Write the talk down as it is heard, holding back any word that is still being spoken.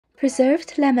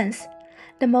Preserved lemons,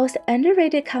 the most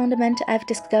underrated condiment I've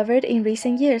discovered in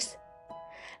recent years.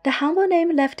 The humble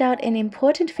name left out an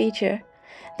important feature,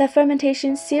 that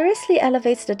fermentation seriously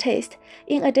elevates the taste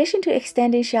in addition to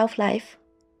extending shelf life.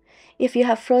 If you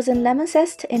have frozen lemon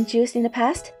zest and juice in the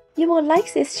past, you will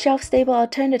like this shelf-stable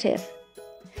alternative.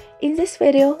 In this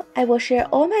video, I will share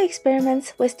all my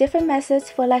experiments with different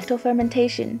methods for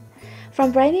lacto-fermentation,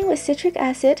 from brining with citric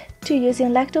acid to using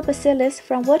lactobacillus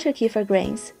from water kefir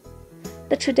grains.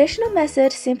 The traditional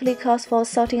method simply calls for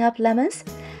salting up lemons,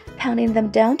 pounding them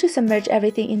down to submerge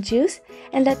everything in juice,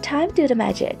 and let time do the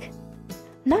magic.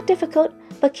 Not difficult,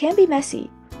 but can be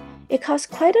messy. It costs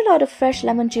quite a lot of fresh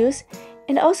lemon juice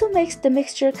and also makes the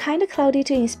mixture kinda cloudy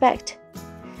to inspect.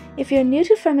 If you're new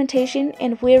to fermentation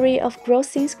and weary of gross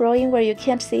things growing where you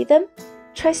can't see them,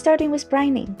 try starting with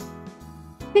brining.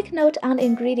 Quick note on the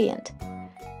ingredient.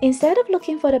 Instead of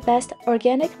looking for the best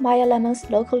organic Meyer lemons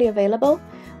locally available,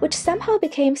 which somehow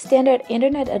became standard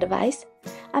internet advice,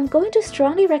 I'm going to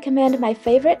strongly recommend my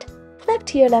favorite, pleb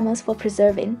tier lemons for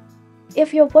preserving.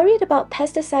 If you're worried about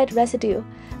pesticide residue,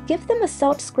 give them a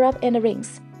salt scrub and a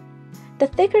rinse. The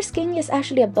thicker skin is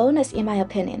actually a bonus in my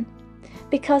opinion,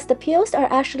 because the peels are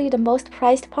actually the most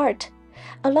prized part.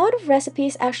 A lot of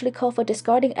recipes actually call for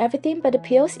discarding everything but the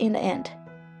peels in the end.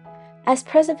 As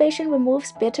preservation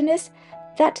removes bitterness,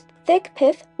 that thick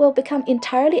pith will become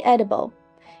entirely edible,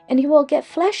 and you will get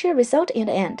fleshier result in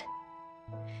the end.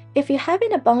 If you have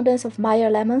an abundance of Meyer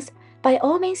lemons, by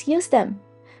all means use them.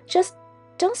 Just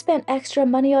don't spend extra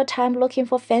money or time looking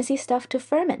for fancy stuff to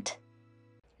ferment.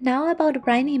 Now about the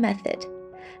brining method.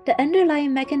 The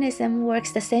underlying mechanism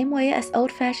works the same way as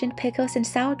old-fashioned pickles and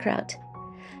sauerkraut.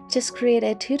 Just create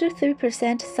a 2 to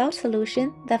 3% salt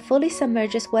solution that fully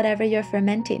submerges whatever you're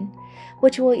fermenting,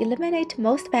 which will eliminate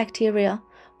most bacteria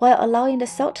while allowing the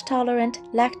salt-tolerant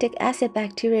lactic acid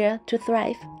bacteria to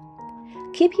thrive.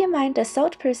 Keep in mind the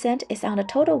salt percent is on the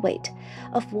total weight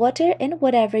of water in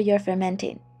whatever you're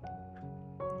fermenting.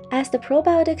 As the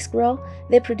probiotics grow,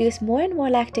 they produce more and more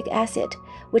lactic acid,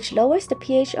 which lowers the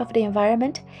pH of the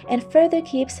environment and further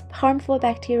keeps harmful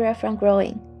bacteria from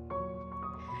growing.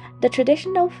 The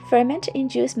traditional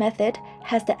ferment-in-juice method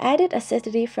has the added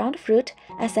acidity from the fruit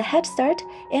as a head start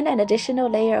and an additional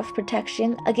layer of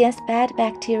protection against bad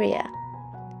bacteria.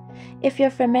 If you're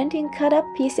fermenting cut-up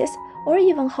pieces or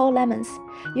even whole lemons,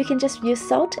 you can just use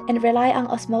salt and rely on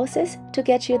osmosis to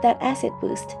get you that acid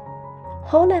boost.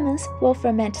 Whole lemons will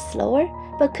ferment slower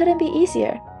but couldn't be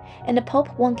easier, and the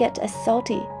pulp won't get as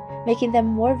salty, making them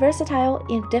more versatile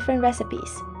in different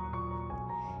recipes.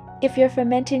 If you're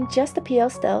fermenting just the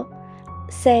peels though,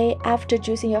 say after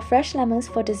juicing your fresh lemons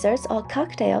for desserts or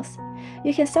cocktails,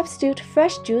 you can substitute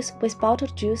fresh juice with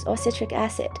bottled juice or citric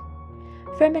acid.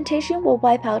 Fermentation will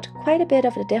wipe out quite a bit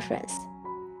of the difference.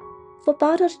 For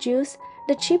bottled juice,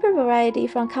 the cheaper variety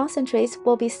from concentrates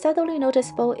will be subtly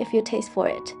noticeable if you taste for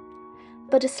it.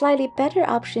 But the slightly better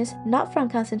options not from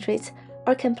concentrates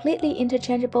are completely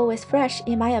interchangeable with fresh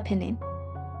in my opinion.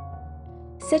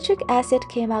 Citric acid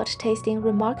came out tasting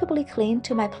remarkably clean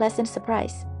to my pleasant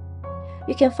surprise.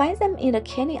 You can find them in the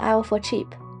canning aisle for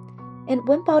cheap, and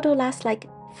one bottle lasts like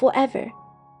forever.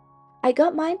 I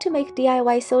got mine to make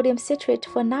DIY sodium citrate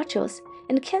for nachos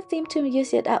and can't seem to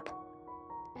use it up.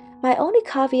 My only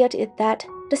caveat is that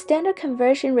the standard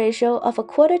conversion ratio of a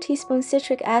 1/4 teaspoon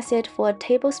citric acid for a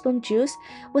tablespoon juice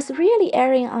was really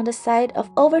erring on the side of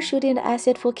overshooting the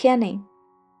acid for canning.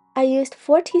 I used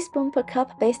 4 teaspoons per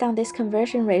cup based on this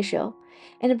conversion ratio,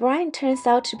 and the brine turns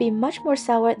out to be much more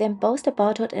sour than both the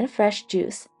bottled and fresh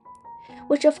juice,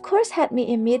 which of course had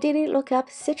me immediately look up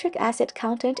citric acid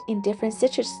content in different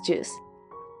citrus juice.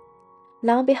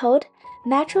 Lo and behold,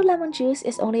 natural lemon juice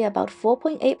is only about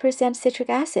 4.8% citric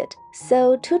acid,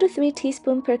 so 2 to 3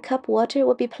 teaspoons per cup water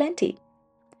would be plenty.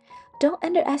 Don't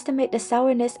underestimate the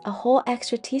sourness a whole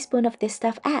extra teaspoon of this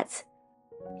stuff adds.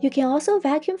 You can also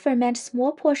vacuum ferment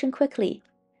small portion quickly.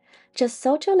 Just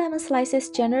salt your lemon slices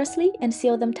generously and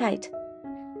seal them tight.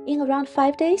 In around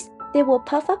 5 days, they will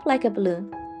puff up like a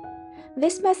balloon.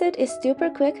 This method is super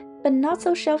quick, but not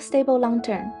so shelf-stable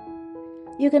long-term.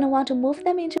 You're gonna want to move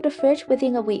them into the fridge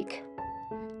within a week.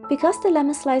 Because the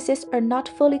lemon slices are not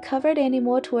fully covered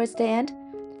anymore towards the end,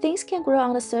 things can grow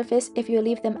on the surface if you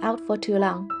leave them out for too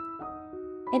long.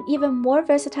 An even more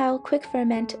versatile quick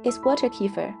ferment is water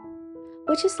kefir,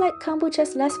 which is like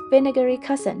kombucha's less vinegary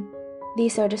cousin.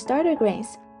 These are the starter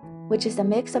grains, which is a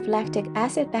mix of lactic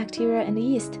acid bacteria and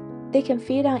yeast. They can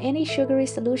feed on any sugary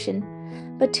solution,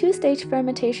 but 2-stage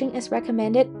fermentation is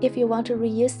recommended if you want to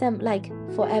reuse them like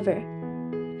forever.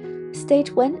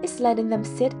 Stage 1 is letting them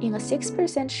sit in a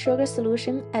 6% sugar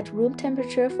solution at room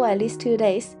temperature for at least 2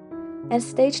 days. and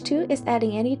stage 2 is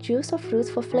adding any juice or fruits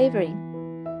for flavoring,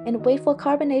 and wait for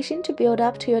carbonation to build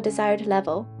up to your desired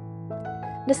level.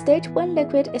 The stage 1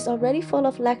 liquid is already full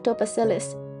of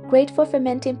lactobacillus, great for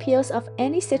fermenting peels of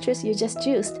any citrus you just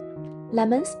juiced,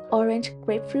 lemons, orange,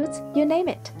 grapefruits, you name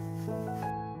it.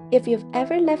 If you've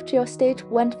ever left your stage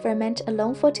 1 ferment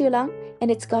alone for too long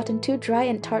and it's gotten too dry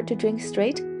and tart to drink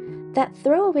straight, that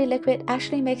throwaway liquid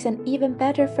actually makes an even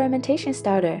better fermentation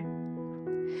starter.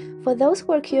 For those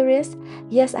who are curious,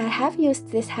 yes, I have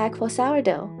used this hack for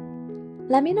sourdough.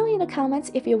 Let me know in the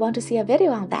comments if you want to see a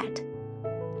video on that.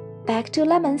 Back to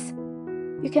lemons.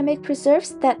 You can make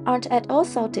preserves that aren't at all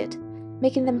salted,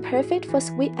 making them perfect for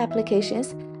sweet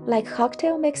applications like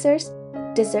cocktail mixers,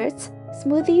 desserts,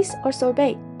 smoothies, or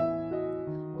sorbet.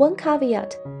 One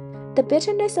caveat: the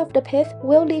bitterness of the pith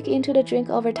will leak into the drink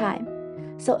over time,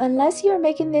 so unless you are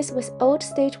making this with old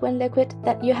stage 1 liquid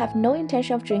that you have no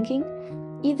intention of drinking,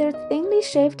 either thinly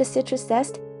shave the citrus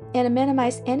zest and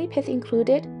minimize any pith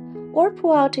included, or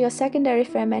pour out your secondary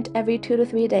ferment every 2 to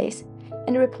 3 days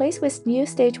and replace with new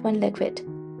stage 1 liquid.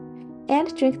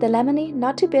 And drink the lemony,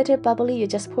 not too bitter bubbly you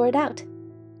just poured out.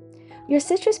 Your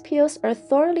citrus peels are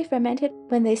thoroughly fermented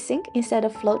when they sink instead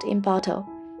of float in bottle.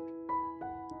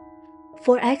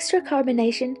 For extra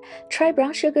carbonation, try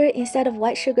brown sugar instead of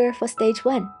white sugar for stage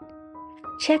 1.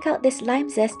 Check out this lime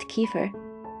zest kefir.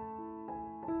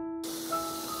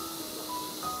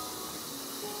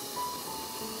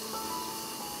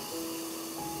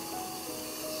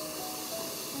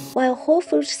 While whole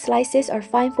fruit slices are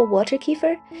fine for water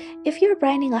kefir, if you're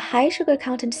brining a high sugar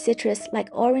content citrus like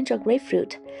orange or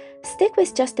grapefruit, stick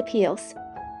with just the peels.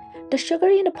 The sugar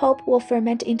in the pulp will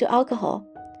ferment into alcohol.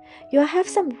 You'll have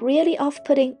some really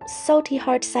off-putting, salty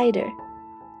hard cider.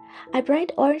 I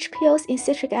brined orange peels in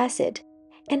citric acid,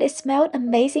 and it smelled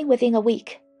amazing within a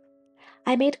week.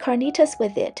 I made carnitas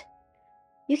with it.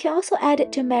 You can also add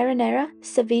it to marinara,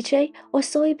 ceviche, or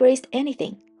soy braised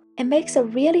anything. It makes a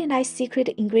really nice secret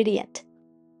ingredient.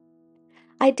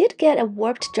 I did get a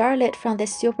warped jar lid from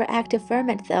this super active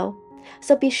ferment though,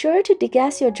 so be sure to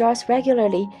degas your jars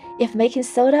regularly if making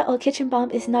soda or kitchen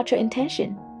balm is not your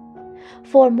intention.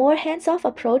 For a more hands-off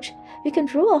approach, you can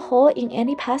drill a hole in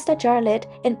any pasta jar lid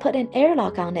and put an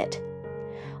airlock on it,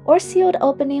 or seal the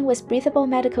opening with breathable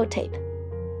medical tape.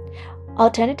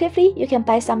 Alternatively, you can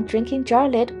buy some drinking jar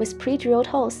lid with pre-drilled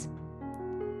holes.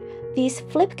 These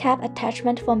flip cap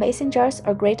attachment for mason jars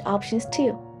are great options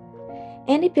too.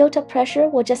 Any built-up pressure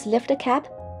will just lift the cap,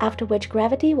 after which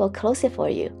gravity will close it for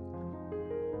you.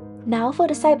 Now for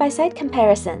the side-by-side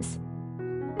comparisons.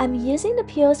 I'm using the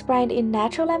peels brined in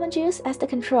natural lemon juice as the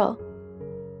control.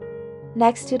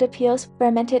 Next to the peels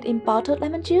fermented in bottled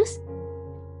lemon juice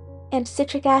and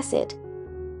citric acid.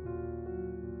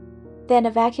 Then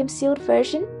a vacuum-sealed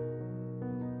version.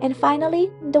 And finally,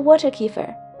 the water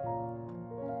kefir.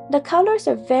 The colors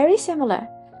are very similar,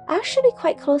 actually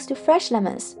quite close to fresh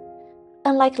lemons,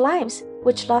 unlike limes,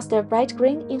 which lost their bright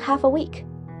green in half a week.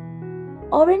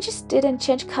 Oranges didn't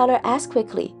change color as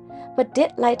quickly, but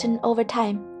did lighten over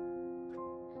time.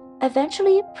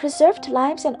 Eventually, preserved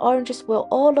limes and oranges will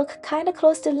all look kinda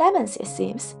close to lemons, it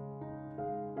seems.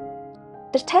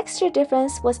 The texture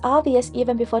difference was obvious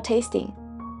even before tasting.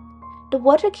 The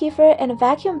water kefir and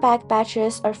vacuum bag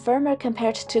batches are firmer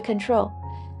compared to control,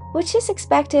 which is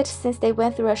expected since they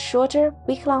went through a shorter,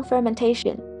 week-long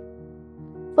fermentation.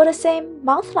 For the same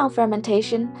month-long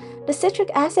fermentation, the citric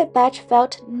acid batch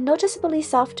felt noticeably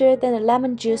softer than the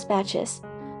lemon juice batches,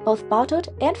 both bottled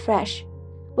and fresh,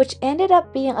 which ended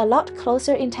up being a lot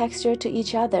closer in texture to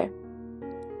each other.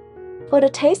 For the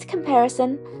taste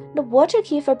comparison, the water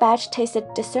kefir batch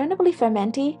tasted discernibly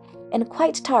fermenty and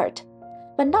quite tart,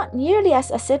 but not nearly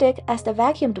as acidic as the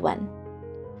vacuumed one.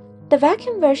 The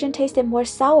vacuum version tasted more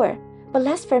sour, but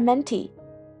less fermenty.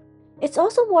 It's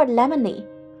also more lemony,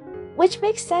 which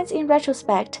makes sense in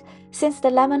retrospect since the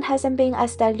lemon hasn't been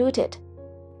as diluted.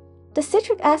 The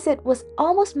citric acid was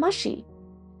almost mushy.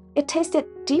 It tasted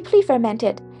deeply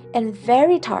fermented and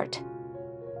very tart.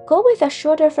 Go with a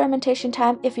shorter fermentation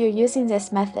time if you're using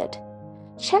this method.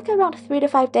 Check around 3 to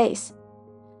 5 days.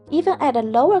 Even at a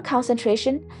lower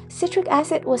concentration, citric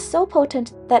acid was so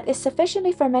potent that it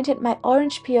sufficiently fermented my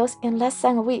orange peels in less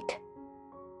than a week.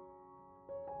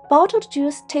 Bottled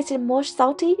juice tasted more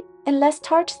salty and less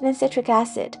tart than citric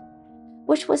acid,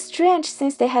 which was strange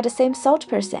since they had the same salt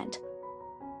percent.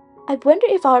 I wonder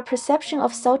if our perception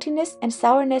of saltiness and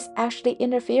sourness actually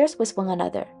interferes with one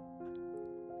another.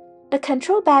 The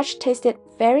control batch tasted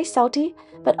very salty,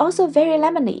 but also very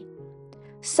lemony,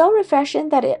 so refreshing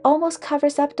that it almost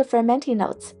covers up the fermenting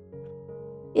notes.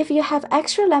 If you have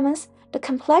extra lemons, The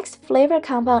complex flavor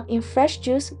compound in fresh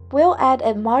juice will add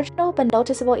a marginal but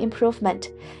noticeable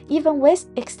improvement, even with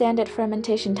extended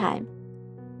fermentation time.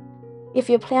 If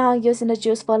you plan on using the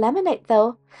juice for lemonade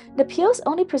though, the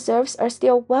peels-only preserves are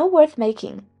still well worth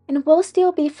making, and will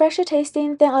still be fresher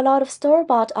tasting than a lot of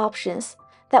store-bought options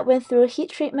that went through heat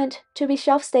treatment to be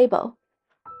shelf-stable.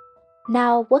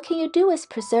 Now, what can you do with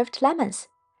preserved lemons?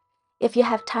 If you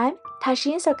have time,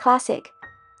 tagines are classic.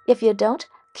 If you don't,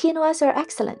 quinoas are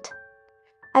excellent.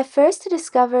 I first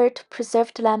discovered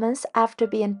preserved lemons after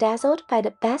being dazzled by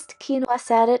the best quinoa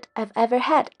salad I've ever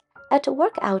had at a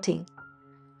work outing,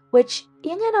 which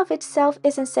in and of itself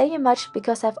isn't saying much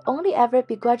because I've only ever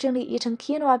begrudgingly eaten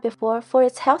quinoa before for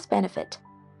its health benefit.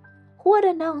 Who would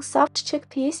have known soft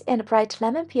chickpeas and bright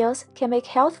lemon peels can make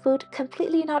health food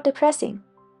completely not depressing?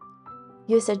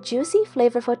 Use a juicy,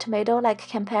 flavorful tomato like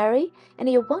Campari, and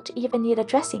you won't even need a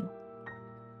dressing.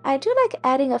 I do like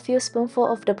adding a few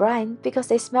spoonfuls of the brine because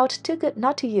they smelled too good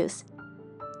not to use.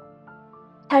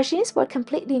 Tagines were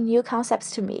completely new concepts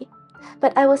to me,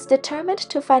 but I was determined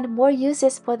to find more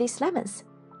uses for these lemons.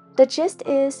 The gist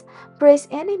is, braise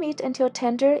any meat until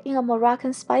tender in a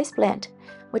Moroccan spice blend,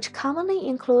 which commonly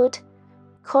include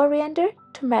coriander,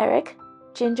 turmeric,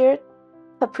 ginger,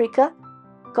 paprika,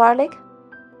 garlic,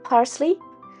 parsley,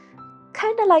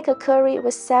 kinda like a curry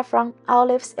with saffron,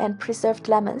 olives, and preserved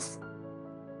lemons.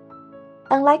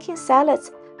 Unlike in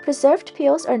salads, preserved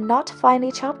peels are not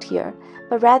finely chopped here,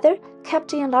 but rather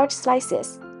kept in large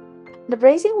slices. The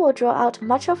braising will draw out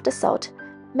much of the salt,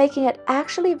 making it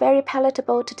actually very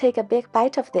palatable to take a big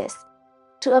bite of this.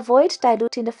 To avoid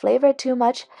diluting the flavor too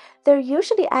much, they're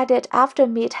usually added after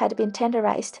meat had been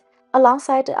tenderized,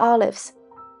 alongside the olives.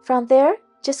 From there,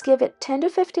 just give it 10 to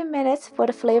 15 minutes for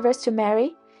the flavors to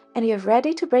marry, and you're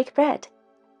ready to break bread,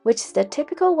 which is the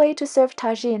typical way to serve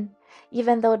tagine,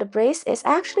 even though the braise is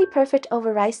actually perfect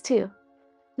over rice too.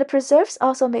 The preserves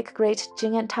also make great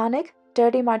gin and tonic,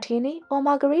 dirty martini, or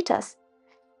margaritas.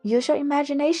 Use your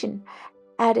imagination.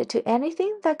 Add it to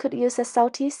anything that could use a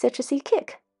salty, citrusy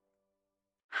kick.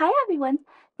 Hi everyone!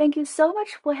 Thank you so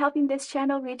much for helping this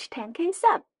channel reach 10K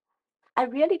subs. I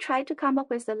really tried to come up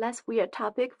with a less weird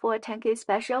topic for a 10K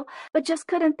special, but just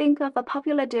couldn't think of a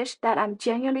popular dish that I'm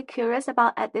genuinely curious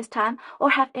about at this time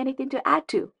or have anything to add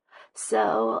to.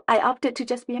 So I opted to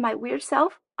just be my weird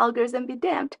self, algorithm be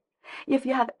damned. If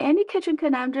you have any kitchen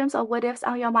conundrums or what ifs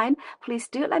on your mind, please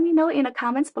do let me know in the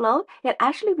comments below. It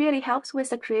actually really helps with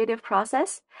the creative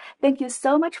process. Thank you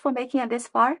so much for making it this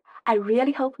far. I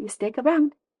really hope you stick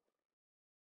around.